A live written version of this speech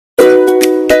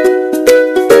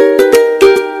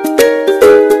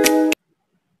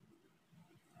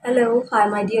Hello, hi,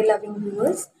 my dear loving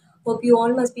viewers. Hope you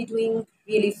all must be doing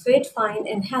really fit, fine,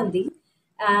 and healthy.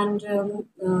 And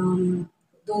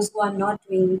those who are not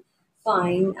doing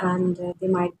fine and they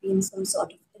might be in some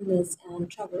sort of illness and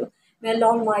trouble, may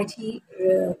Allah Almighty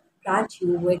grant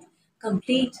you with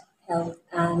complete health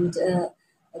and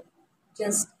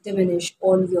just diminish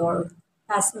all your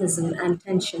pessimism and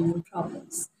tension and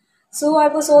problems. So I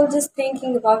was all just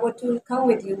thinking about what to come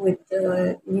with you with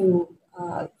the new.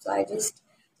 So I just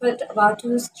thought about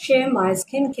to share my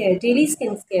skincare, daily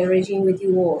skincare regime with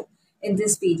you all in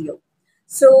this video.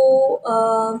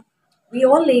 So we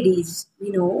all ladies,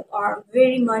 we know, are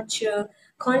very much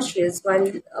conscious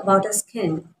while about our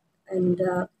skin, and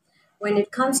when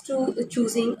it comes to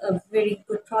choosing a very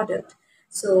good product.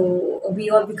 So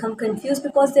we all become confused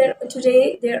because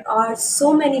there are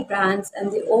so many brands,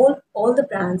 and all the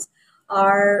brands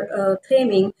are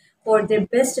claiming for their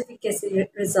best efficacy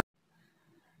results.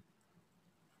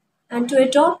 And to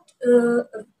adopt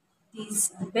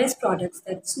these best products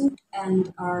that suit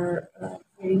and are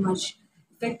very much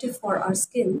effective for our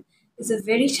skin is a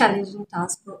very challenging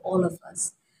task for all of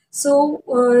us. So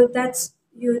that's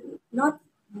you not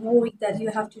more that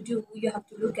you have to do. You have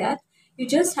to look at. You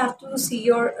just have to see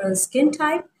your skin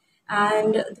type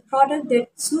and the product that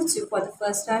suits you for the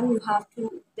first time. You have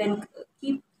to then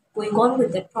keep going on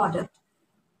with that product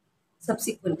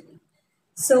subsequently.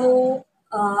 So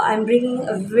I'm bringing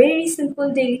a very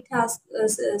simple daily task,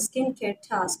 skincare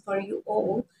task for you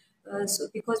all. So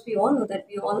because we all know that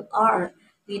we all are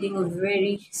leading a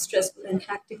very stressful and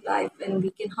hectic life, and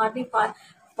we can hardly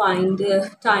find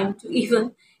time to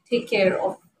even take care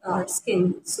of our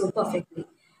skin so perfectly.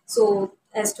 So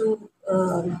as to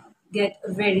get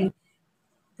a very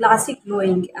classic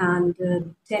glowing and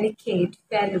delicate,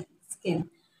 fair skin.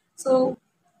 So,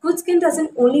 good skin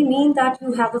doesn't only mean that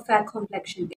you have a fair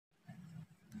complexion.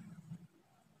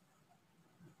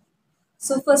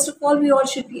 So, first of all, we all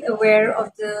should be aware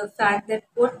of the fact that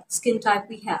what skin type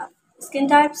we have. Skin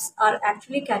types are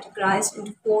actually categorized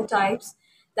into four types,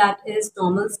 that is,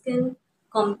 normal skin,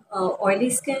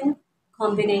 oily skin,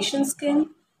 combination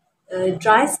skin,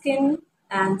 dry skin,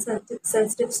 and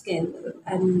sensitive skin,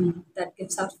 and that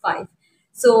gives out five.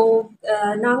 So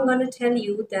now I'm going to tell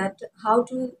you that how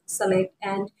to select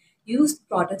and use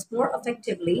products more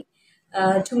effectively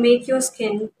to make your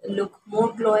skin look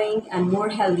more glowing and more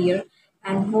healthier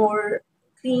and more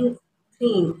clean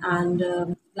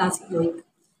and glassy glowing.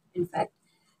 In fact,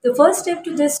 the first step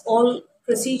to this all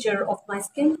procedure of my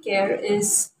skincare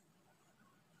is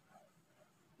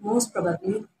most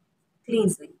probably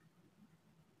cleansing.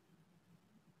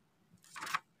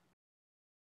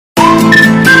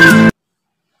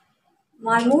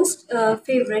 My most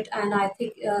favorite and I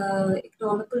think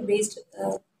economical based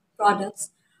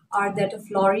products are that of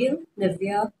L'Oreal,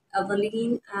 Nivea,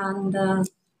 Aveline, and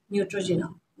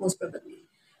Neutrogena, most probably.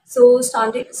 So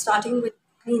starting with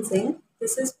cleansing,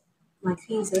 this is my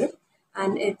cleanser,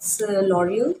 and it's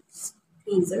L'Oreal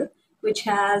cleanser, which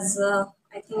has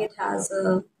I think it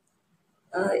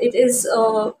is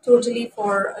totally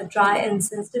for a dry and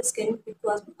sensitive skin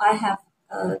because I have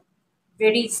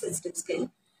very sensitive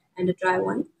skin and a dry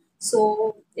one.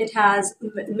 So it has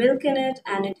milk in it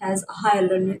and it has a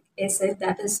hyaluronic acid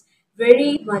that is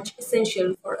very much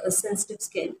essential for a sensitive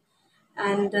skin.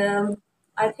 And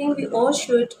I think we all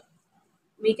should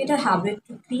make it a habit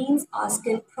to cleanse our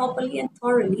skin properly and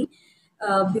thoroughly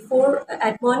before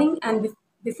at morning and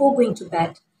before going to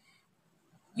bed.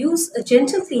 Use a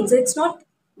gentle cleanser. It's not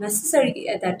necessary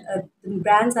that the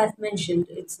brands I've mentioned.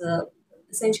 It's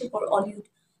essential for all you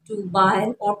to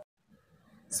buy or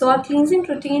so our cleansing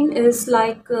routine is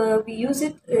like we use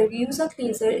our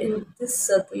cleanser in this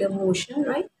circular motion,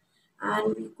 right?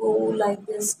 And we go like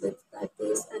this with like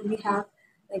this, and we have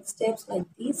like steps like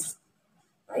these,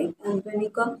 right? And when we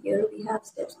come here, we have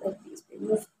steps like these. We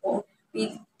move on.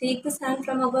 We take this hand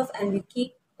from above and we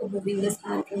keep moving this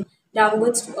hand from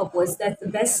downwards to upwards. That's the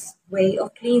best way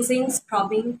of cleansing,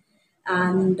 scrubbing,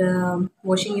 and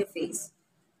washing your face.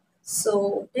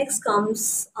 So next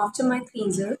comes after my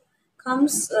cleanser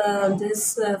comes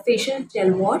this facial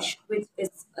gel wash, which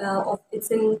is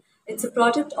it's a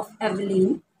product of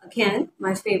Eveline, again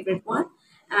my favorite one,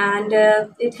 and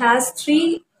it has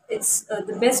three. It's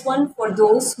the best one for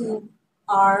those who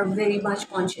are very much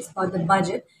conscious about the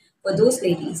budget for those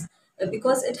ladies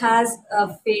because it has a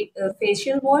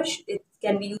facial wash. It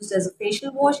can be used as a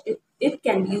facial wash. It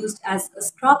can be used as a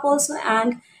scrub also,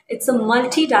 and it's a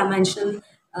multi-dimensional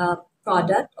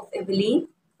product of Eveline,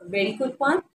 a very good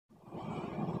one.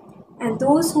 And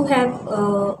those who have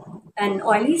an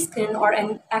oily skin or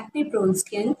an acne-prone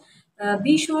skin,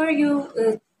 be sure you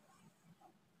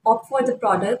opt for the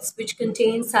products which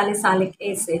contain salicylic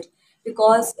acid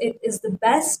because it is the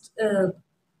best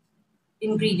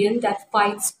ingredient that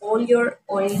fights all your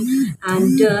oil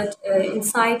and dirt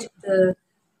inside the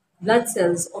blood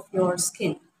cells of your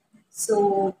skin.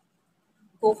 So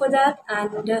go for that.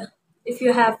 And if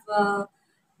you have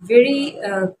very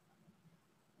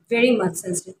very much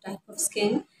sensitive type of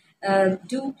skin,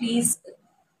 do please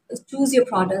choose your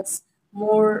products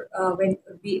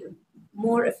be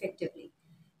more effectively,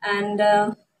 and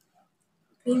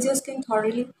cleanse your skin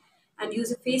thoroughly and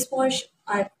use a face wash.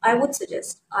 I would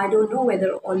suggest, I don't know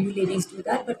whether all you ladies do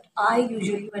that, but I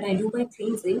usually, when I do my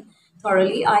cleansing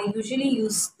thoroughly, I usually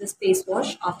use this face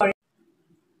wash after.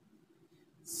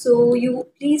 So you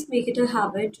please make it a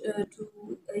habit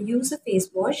to use a face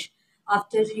wash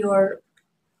after your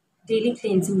daily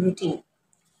cleansing routine.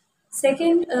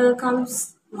 Second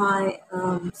comes my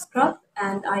scrub,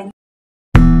 and I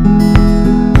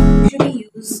usually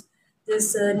use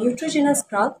this Neutrogena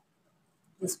scrub,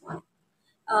 this one.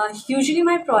 Usually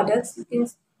my products, you can,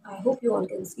 I hope you all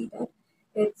can see that.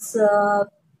 It's a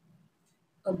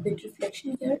bit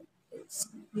reflection here. It's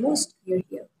most clear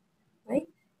here, right?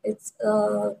 It's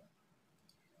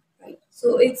right.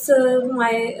 So it's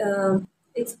my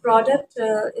it's product.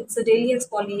 It's a daily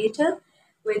exfoliator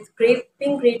with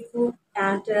pink grapefruit,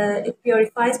 and it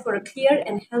purifies for a clear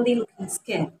and healthy looking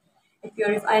skin. It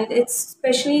purifies, and it's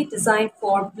specially designed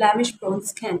for blemish prone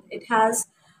skin. It has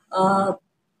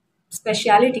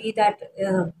speciality that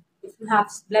if you have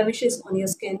blemishes on your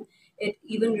skin, it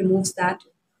even removes that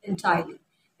entirely.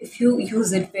 If you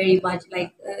use it very much,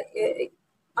 like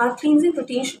our cleansing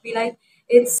routine should be like,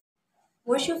 it's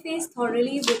wash your face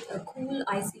thoroughly with a cool,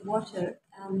 icy water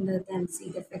and then see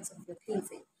the effects of your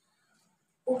cleansing.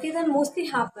 Okay, then mostly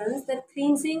happens that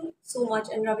cleansing so much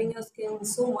and rubbing your skin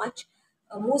so much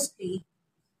mostly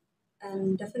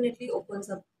and definitely opens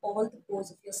up all the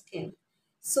pores of your skin.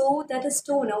 So that is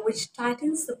toner which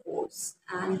tightens the pores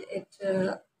and it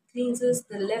cleanses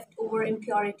the leftover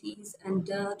impurities and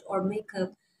dirt or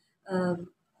makeup um,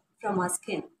 from our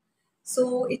skin.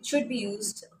 So it should be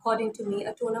used, according to me,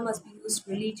 a toner must be used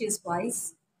religious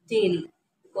wise daily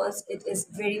because it is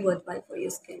very worthwhile for your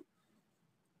skin.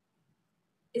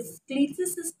 It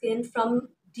cleanses the skin from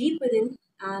deep within,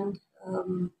 and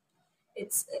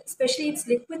it's especially its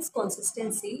liquid's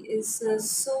consistency is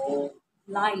so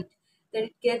light that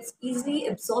it gets easily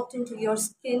absorbed into your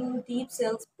skin, deep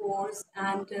cells, pores,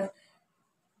 and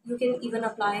you can even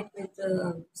apply it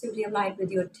with simply apply it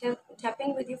with your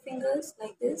tapping with your fingers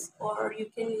like this, or you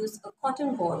can use a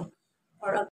cotton ball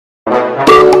or a.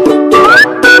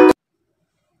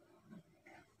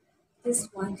 This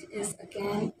one is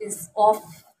again is of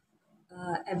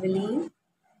Eveline,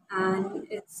 and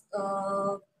it's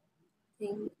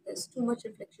think there's too much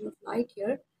reflection of light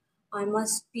here. I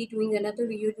must be doing another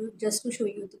video just to show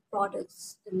you the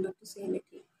products and not to say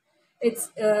anything. It's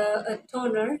a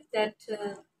toner that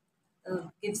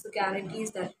gives the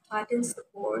guarantees that tightens the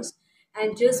pores,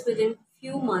 and just within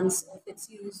few months of its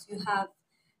use,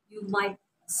 you might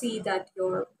see that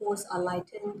your pores are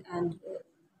lightened and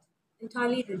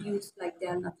entirely reduced, like they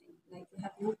are nothing, like you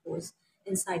have no pores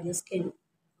inside your skin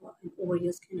or over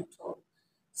your skin at all.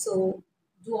 So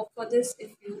do opt for this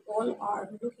if you all are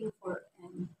looking for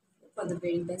the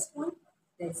very best one.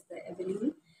 That's the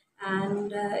Eveline,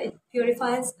 and it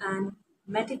purifies and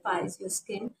mattifies your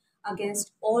skin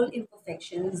against all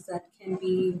imperfections that can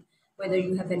be, whether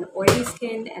you have an oily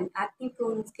skin, an acne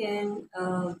prone skin,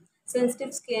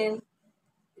 sensitive skin.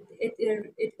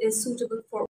 It is suitable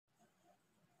for.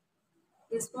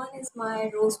 This one is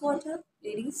my rose water,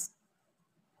 ladies,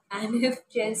 and if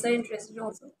gents are interested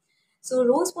also. So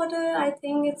rose water, I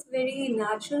think it's very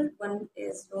natural. One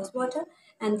is rose water,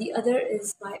 and the other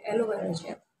is my aloe vera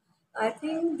gel. I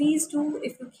think these two,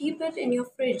 if you keep it in your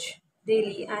fridge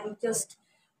daily and just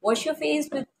wash your face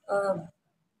with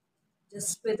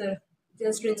just with a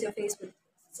just rinse your face with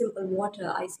simple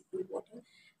water, icy cool water,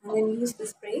 and then use the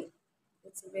spray.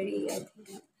 It's a very, I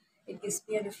think it gives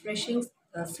me a refreshing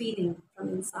feeling from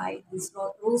inside this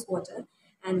rose water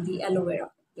and the aloe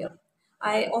vera. Yeah,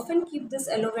 I often keep this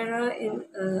aloe vera in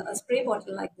a spray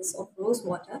bottle like this of rose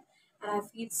water, and I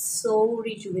feel so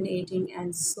rejuvenating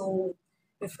and so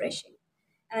refreshing.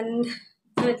 And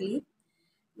thirdly,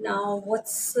 now,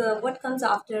 what comes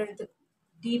after the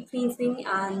deep cleansing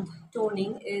and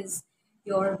toning is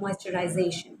your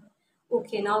moisturization.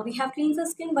 Okay, now we have cleansed the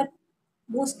skin, but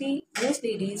mostly most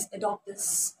ladies adopt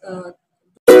this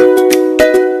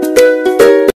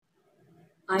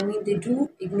I mean, they do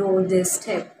ignore this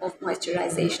step of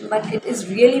moisturization, but it is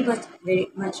really much, very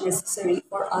much necessary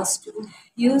for us to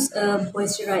use a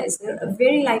moisturizer, a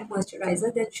very light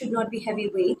moisturizer that should not be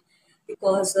heavyweight,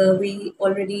 because we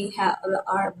already have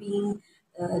are being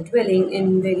dwelling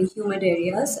in very humid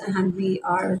areas, and we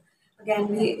are again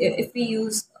if we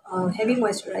use heavy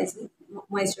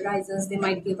moisturizers, they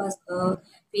might give us a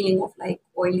feeling of like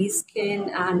oily skin,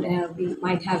 and we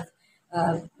might have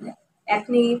uh,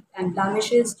 acne and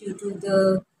blemishes due to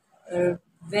the uh,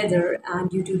 weather and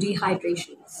due to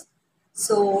dehydrations.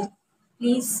 So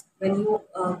please, when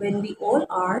we all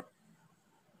are,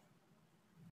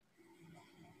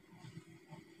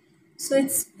 so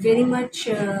it's very much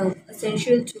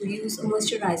essential to use a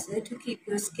moisturizer to keep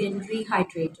your skin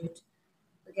rehydrated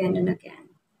again and again.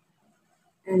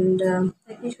 And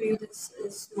let me show you, this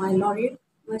is my L'Oreal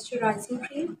moisturizing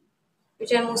cream,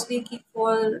 which I mostly keep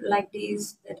for like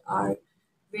days that are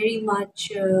very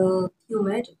much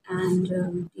humid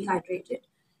and dehydrated.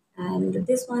 And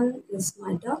this one is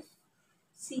my Dove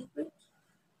Secret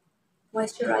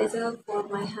moisturizer for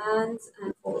my hands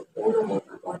and for all over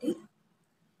my body.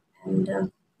 And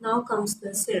now comes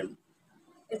the serum.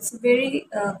 It's very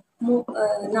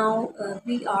now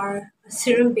we are a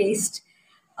serum based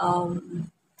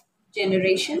um,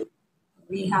 generation.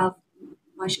 We have,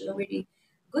 mashallah, very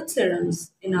good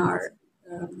serums in our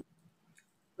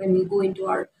when we go into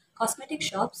our cosmetic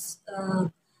shops.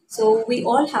 So we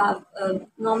all have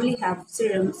normally have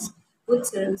serums, good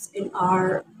serums in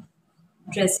our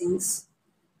dressings,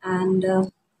 and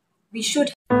we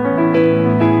should.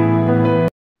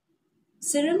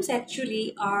 Serums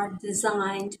actually are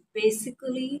designed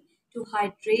basically to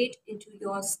hydrate into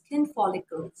your skin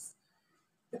follicles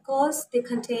because they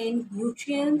contain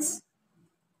nutrients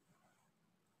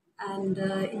and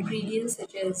ingredients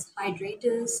such as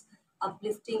hydrators,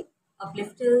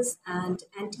 uplifters, and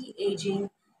anti-aging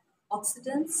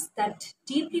oxidants that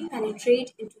deeply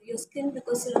penetrate into your skin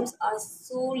because serums are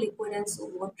so liquid and so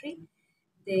watery.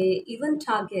 They even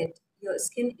target your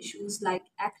skin issues like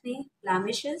acne,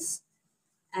 blemishes,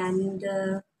 and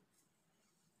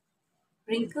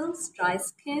wrinkles, dry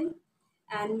skin,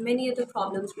 and many other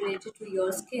problems related to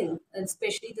your skin, and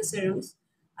especially the serums.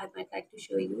 I might like to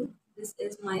show you. This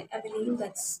is my Eveline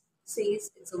that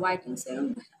says it's a whitening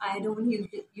serum, but I don't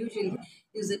usually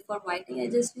use it for whitening. I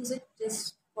just use it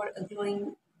just for a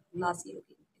glowing, glossy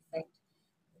looking effect,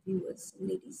 viewers and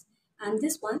ladies. And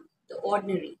this one, the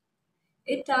Ordinary,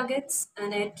 it targets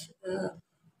and it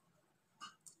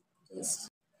just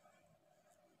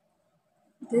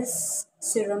this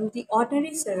serum, the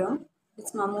Ordinary serum,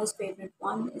 it's my most favorite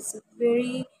one. It's a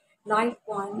very light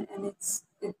one, and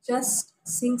it just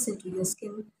sinks into your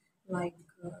skin like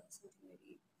something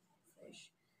very fresh.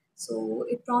 So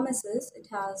it promises, it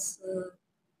has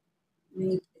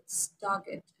made its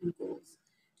target and goals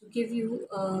to give you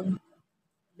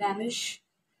blemish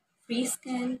free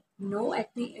skin, no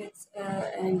acne. It's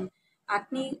an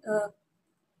acne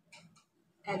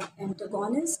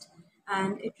antagonist,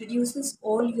 and it reduces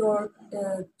all your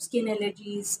skin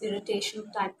allergies, irritation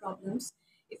type problems.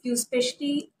 If you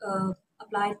especially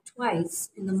apply twice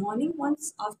in the morning,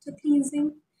 once after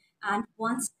cleansing, and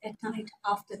once at night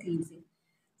after cleansing.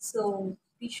 So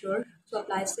be sure to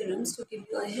apply serums to give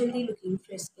you a healthy looking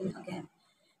fresh skin again.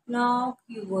 Now,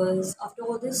 viewers, after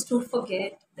all this, don't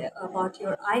forget about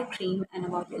your eye cream and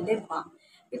about your lip balm.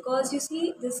 Because you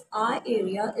see, this eye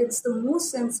area, it's the most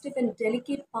sensitive and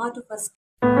delicate part of us.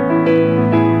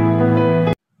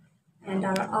 And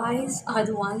our eyes are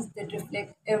the ones that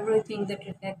reflect everything, that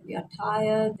reflect we are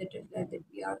tired, that reflect that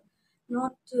we are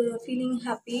not feeling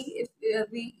happy if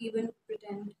we even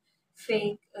pretend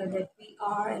fake that we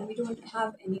are, and we don't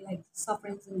have any like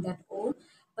sufferings in that all.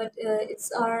 But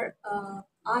it's our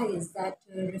eyes that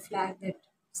reflect that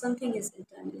something is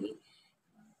internally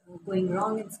going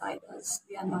wrong inside us.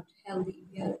 We are not healthy.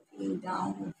 We are feeling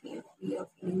down. We are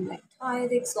feeling like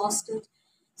tired, exhausted.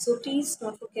 So please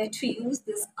don't forget to use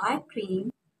this eye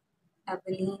cream,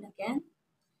 Eveline again.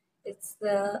 It's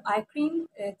the eye cream.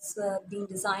 It's been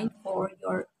designed for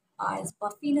your eyes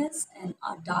puffiness and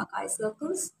dark eye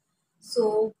circles.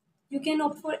 So you can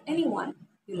opt for anyone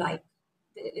you like.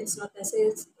 It's not necessary.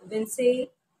 It's Vince,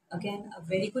 again, a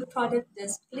very good product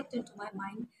just clicked into my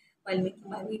mind while making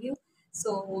my video.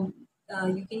 So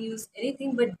you can use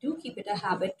anything, but do keep it a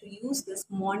habit to use this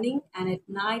morning and at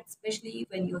night, especially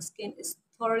when your skin is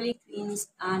thoroughly cleansed.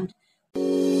 And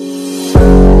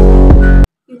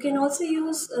you can also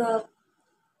use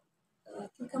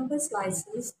cucumber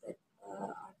slices that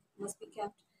must be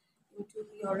kept into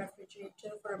your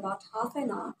refrigerator for about half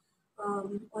an hour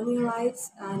on your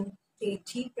eyes, and take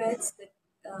deep breaths that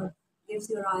give gives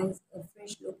your eyes a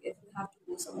fresh look if you have to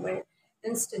go somewhere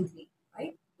instantly,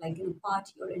 right? Like in a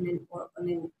party or in an or on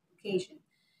an occasion.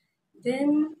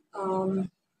 Then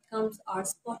comes our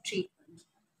spot treatment.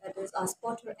 That is our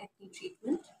spot or acne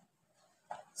treatment.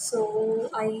 So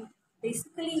I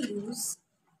basically use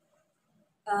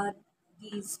uh,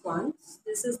 these ones.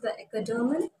 This is the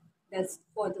Ecodermal. That's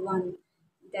for the one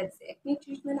that's the acne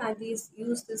treatment. I use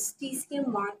this TCM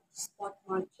Mark Spot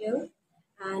Mark Gel,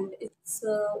 and it's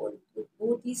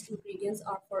both these ingredients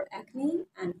are for acne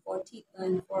and for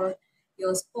and for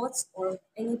your spots or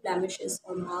any blemishes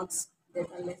or marks that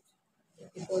are left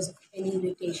because of any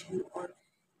irritation or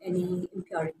any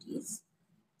impurities.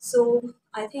 So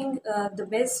I think the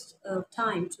best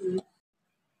time to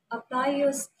apply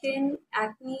your skin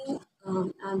acne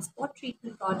and spot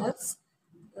treatment products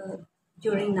uh,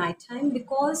 during nighttime,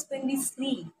 because when we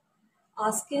sleep,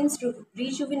 our skin's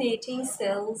rejuvenating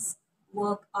cells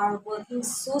are working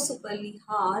so superly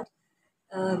hard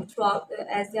throughout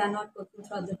as they are not working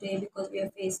throughout the day because we are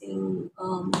facing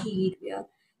heat.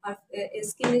 Our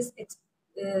skin is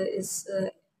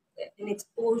in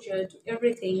exposure to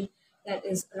everything that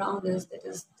is around us. That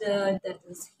is dirt. That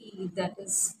is heat. That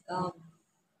is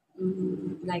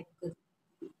like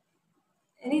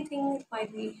anything. It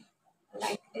might be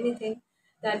like anything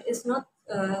that is not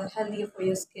healthy for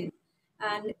your skin,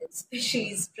 and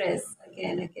especially stress.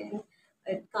 Again,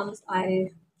 it comes.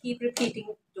 I keep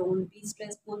repeating: don't be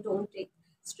stressful. Don't take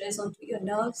stress onto your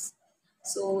nerves.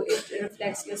 So it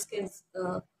reflects your skin's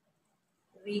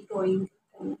regrowing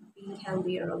and being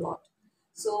healthier a lot.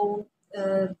 So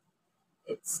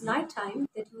it's nighttime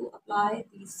that you apply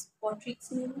these spot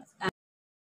treatments.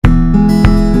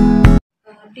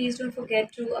 Please don't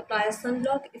forget to apply a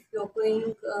sunblock if you're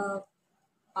going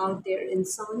out there in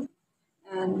sun.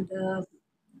 And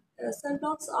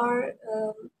sunblocks are,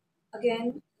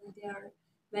 again, they are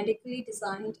medically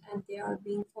designed and they are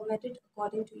being formatted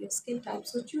according to your skin type.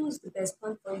 So choose the best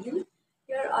one for you.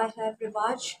 Here I have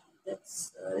Rivaj,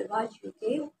 that's Rivaj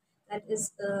UK. That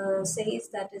is says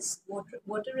that is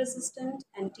water resistant,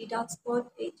 anti dark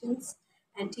spot agents,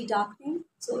 anti darkening.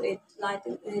 So it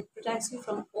protects you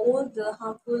from all the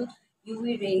harmful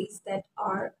UV rays that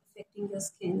are affecting your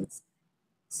skin's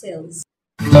cells,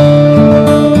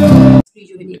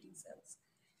 rejuvenating cells.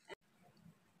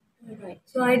 Alright,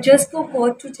 so I just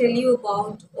forgot to tell you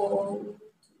about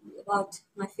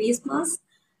my face mask.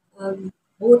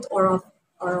 Both are of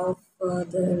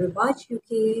the Ravage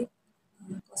UK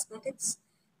Cosmetics,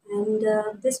 and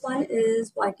this one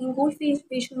is Whitening Gold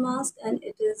facial mask, and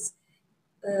it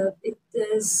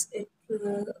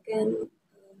again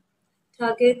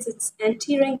targets, it's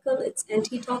anti-wrinkle, it's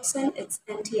anti-toxin, it's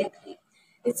anti-acne.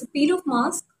 It's a peel off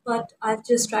mask, but I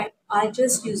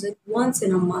just use it once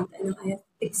in a month and I have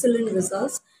excellent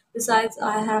results. Besides,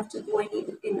 I have to go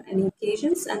in any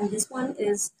occasions, and this one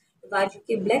is the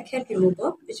Vajiki Blackhead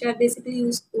Remover, which I basically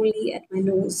use only at my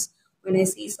nose when I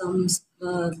see some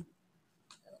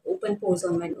open pores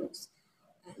on my nose.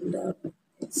 And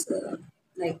it's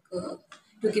like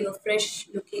to give a fresh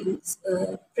look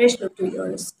to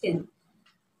your skin.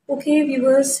 Okay,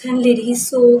 viewers and ladies,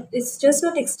 so it's just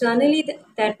not externally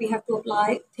that we have to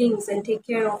apply things and take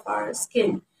care of our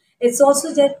skin. It's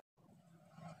also that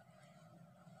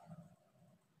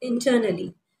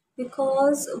internally,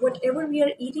 because whatever we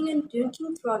are eating and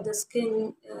drinking throughout the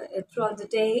skin, throughout the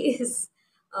day, is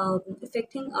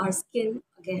affecting our skin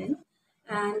again.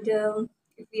 And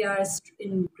if we are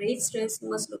in great stress, you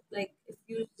must look like, if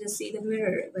you just see the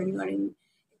mirror when you are in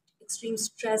extreme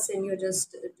stress and you're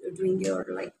just doing your,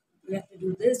 like, you have to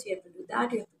do this, you have to do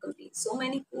that, you have to complete so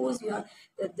many courses, you are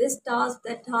this task,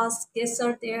 that task, guests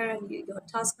are there, and your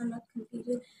tasks are not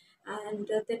completed, and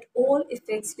that all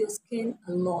affects your skin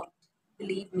a lot.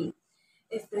 Believe me,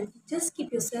 if you just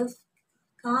keep yourself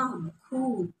calm,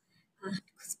 cool, and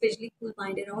especially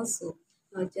cool-minded also,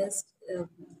 not just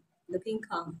looking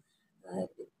calm.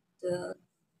 It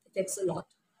affects a lot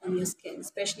on your skin,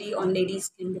 especially on ladies'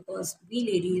 skin, because we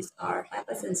ladies are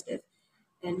hypersensitive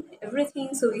and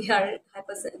everything. So we have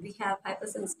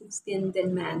hypersensitive skin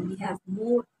than man. We have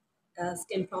more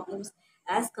skin problems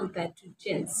as compared to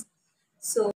gents.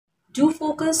 So do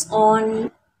focus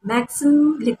on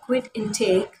maximum liquid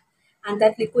intake, and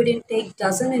that liquid intake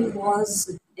doesn't involve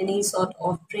any sort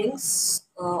of drinks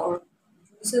or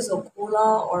juices or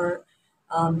cola or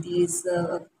these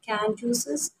canned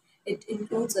juices. It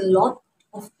includes a lot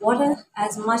of water,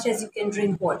 as much as you can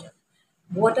drink water.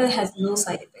 Water has no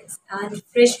side effects, and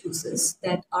fresh juices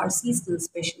that are seasonal,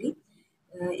 especially,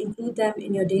 include them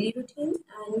in your daily routine,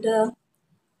 and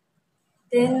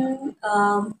then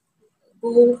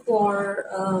go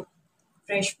for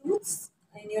fresh fruits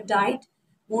in your diet.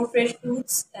 more fresh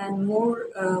fruits and more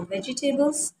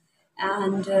vegetables,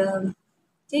 and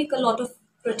take a lot of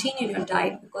protein in your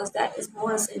diet because that is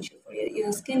more essential for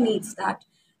your skin needs that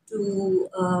to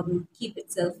keep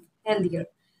itself healthier.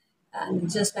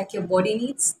 And just like your body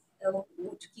needs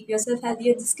to keep yourself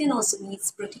healthier, the skin also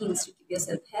needs proteins to keep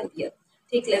yourself healthier.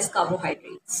 Take less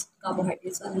carbohydrates.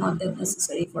 Carbohydrates are not that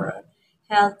necessary for our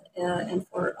health and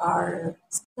for our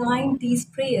spine. These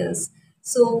prayers,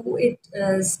 so it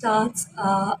starts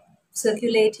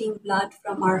circulating blood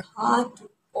from our heart to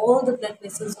all the blood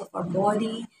vessels of our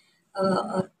body,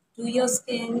 to your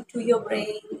skin, to your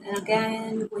brain, and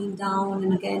again going down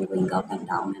and again going up and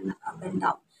down and up and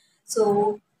down.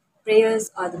 So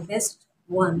prayers are the best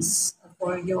ones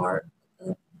for your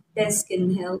best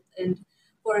skin health and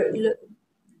for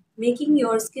making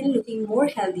your skin looking more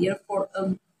healthier for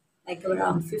like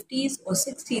around 50s or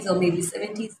 60s or maybe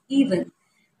 70s even,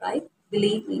 right?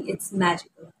 Believe me, it's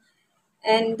magical.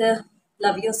 And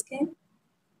love your skin.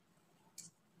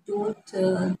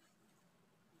 Don't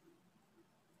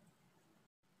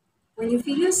when you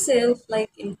feel yourself like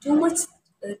in too much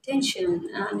tension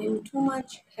and in too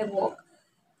much havoc,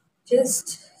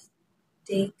 just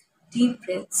take deep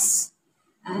breaths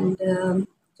and to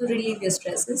relieve your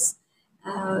stresses.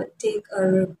 Take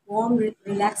a warm,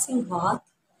 relaxing bath,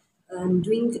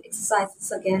 doing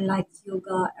exercises again like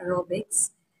yoga, aerobics,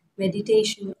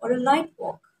 meditation, or a light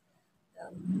walk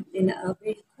in a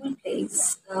very cool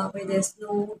place where there's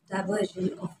no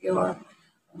diversion of your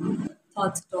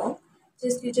thoughts at all.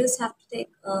 Just you just have to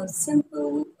take a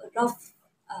simple, rough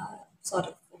sort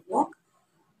of walk,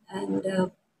 and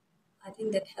I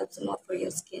think that helps a lot for your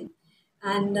skin.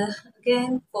 And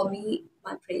again, for me,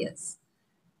 my prayers.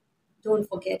 Don't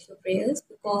forget your prayers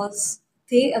because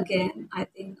they, again, I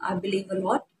think I believe a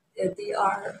lot. They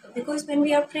are because when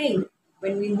we are praying,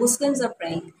 when we Muslims are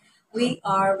praying, when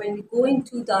we go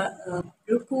into the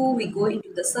ruku, we go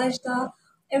into the sajda,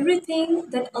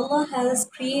 everything that Allah has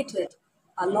created,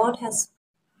 our Lord has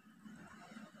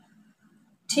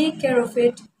take care of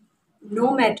it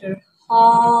no matter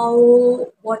how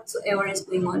whatsoever is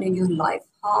going on in your life,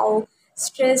 how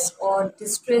stressed or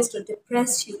distressed or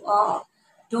depressed you are.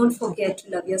 Don't forget to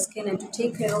love your skin and to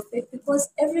take care of it because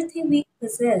everything we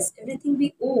possess, everything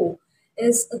we owe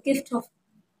is a gift of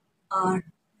our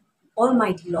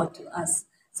Almighty Lord to us.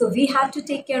 So we have to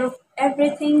take care of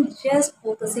everything, just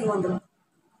focusing on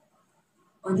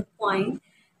the point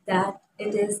that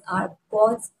it is our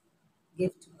God's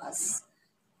gift to us.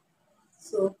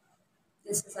 So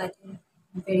this is, I think,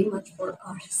 very much for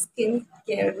our skin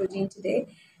care routine today.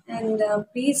 And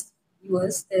please,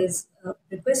 viewers, there's a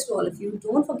request to all of you.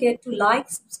 Don't forget to like,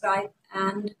 subscribe,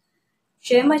 and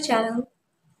share my channel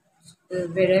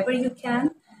wherever you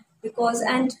can. Because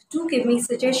and do give me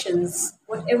suggestions,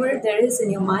 whatever there is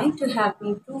in your mind, to have me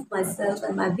improve myself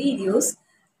and my videos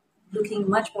looking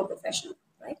much more professional,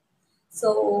 right?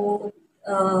 So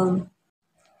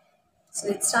so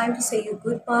it's time to say you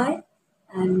goodbye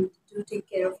and do take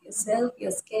care of yourself,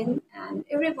 your skin, and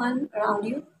everyone around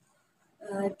you.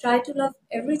 Try to love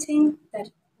everything that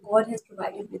God has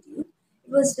provided with you.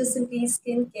 It was just simply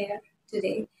skincare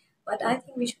today, but I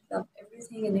think we should love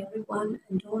everything and everyone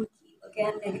and don't keep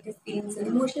again negative feelings and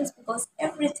emotions because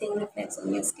everything reflects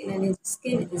on your skin and your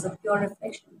skin is a pure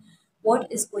reflection.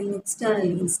 What is going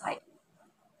externally inside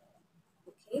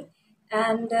you? Okay,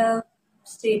 and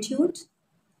stay tuned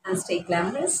and stay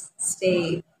glamorous,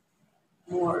 stay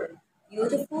more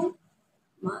beautiful,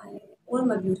 my all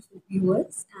my beautiful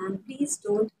viewers, and please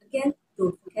don't forget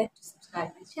to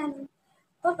subscribe my channel.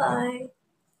 Bye bye.